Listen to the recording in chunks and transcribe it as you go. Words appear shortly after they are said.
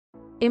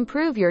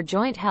Improve your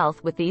joint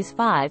health with these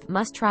 5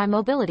 must-try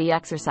mobility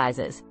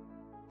exercises.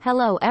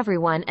 Hello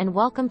everyone and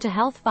welcome to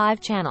Health 5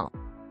 channel.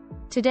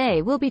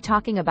 Today we'll be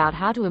talking about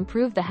how to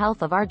improve the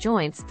health of our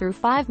joints through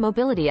 5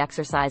 mobility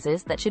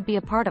exercises that should be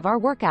a part of our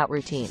workout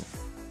routine.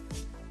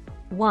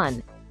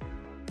 1.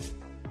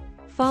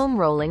 Foam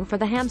rolling for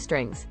the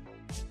hamstrings.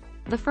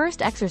 The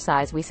first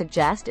exercise we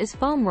suggest is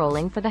foam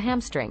rolling for the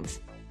hamstrings.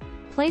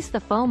 Place the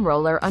foam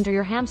roller under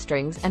your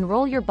hamstrings and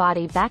roll your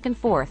body back and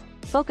forth,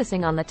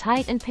 focusing on the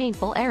tight and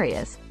painful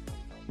areas.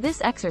 This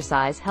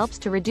exercise helps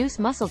to reduce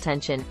muscle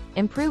tension,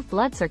 improve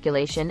blood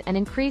circulation, and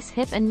increase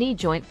hip and knee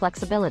joint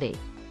flexibility.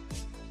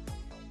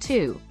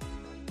 2.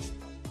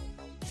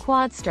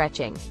 Quad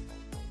stretching.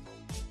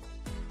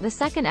 The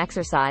second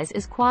exercise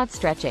is quad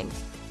stretching.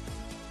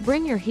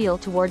 Bring your heel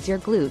towards your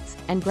glutes,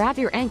 and grab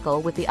your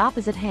ankle with the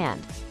opposite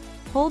hand.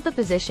 Hold the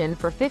position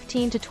for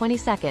 15 to 20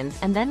 seconds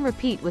and then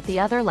repeat with the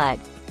other leg.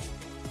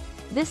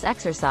 This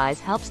exercise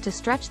helps to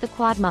stretch the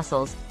quad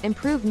muscles,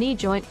 improve knee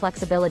joint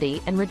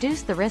flexibility, and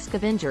reduce the risk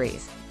of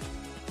injuries.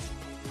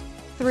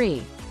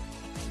 3.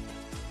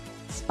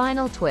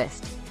 Spinal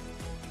twist.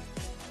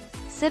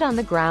 Sit on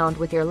the ground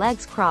with your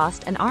legs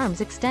crossed and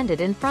arms extended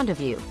in front of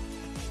you.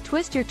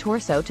 Twist your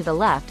torso to the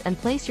left and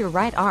place your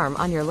right arm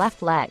on your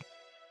left leg.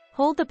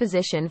 Hold the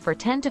position for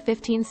 10 to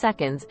 15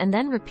 seconds and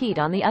then repeat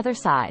on the other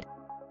side.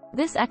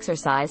 This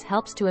exercise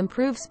helps to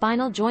improve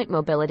spinal joint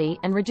mobility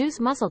and reduce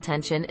muscle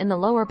tension in the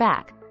lower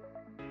back.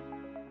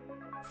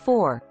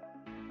 4.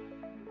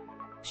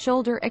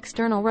 Shoulder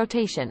external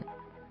rotation.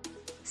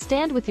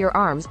 Stand with your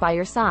arms by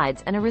your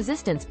sides and a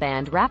resistance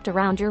band wrapped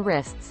around your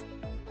wrists.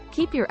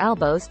 Keep your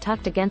elbows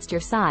tucked against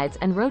your sides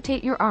and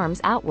rotate your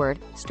arms outward,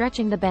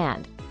 stretching the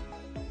band.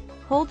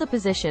 Hold the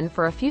position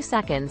for a few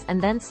seconds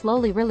and then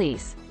slowly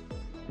release.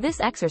 This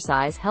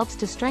exercise helps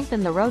to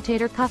strengthen the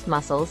rotator cuff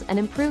muscles and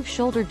improve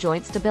shoulder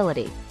joint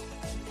stability.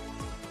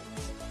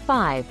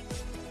 5.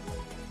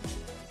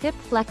 Hip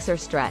flexor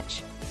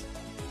stretch.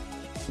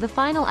 The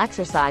final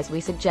exercise we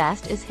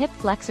suggest is hip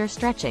flexor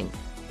stretching.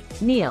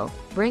 Kneel,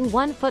 bring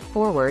one foot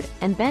forward,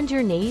 and bend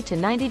your knee to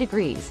 90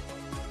 degrees.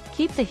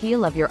 Keep the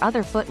heel of your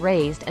other foot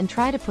raised and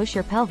try to push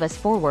your pelvis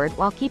forward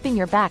while keeping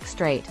your back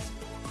straight.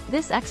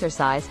 This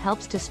exercise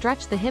helps to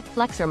stretch the hip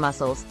flexor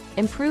muscles,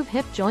 improve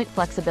hip joint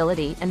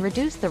flexibility, and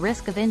reduce the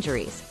risk of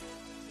injuries.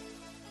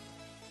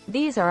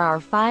 These are our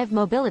 5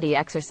 mobility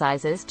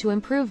exercises to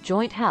improve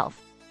joint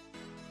health.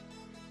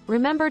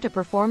 Remember to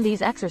perform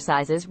these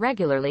exercises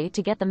regularly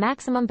to get the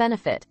maximum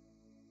benefit.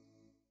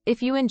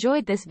 If you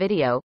enjoyed this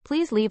video,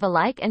 please leave a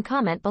like and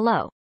comment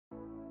below.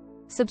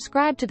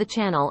 Subscribe to the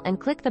channel and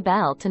click the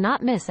bell to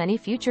not miss any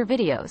future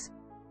videos.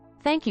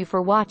 Thank you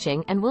for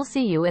watching and we'll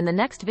see you in the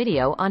next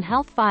video on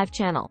Health 5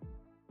 channel.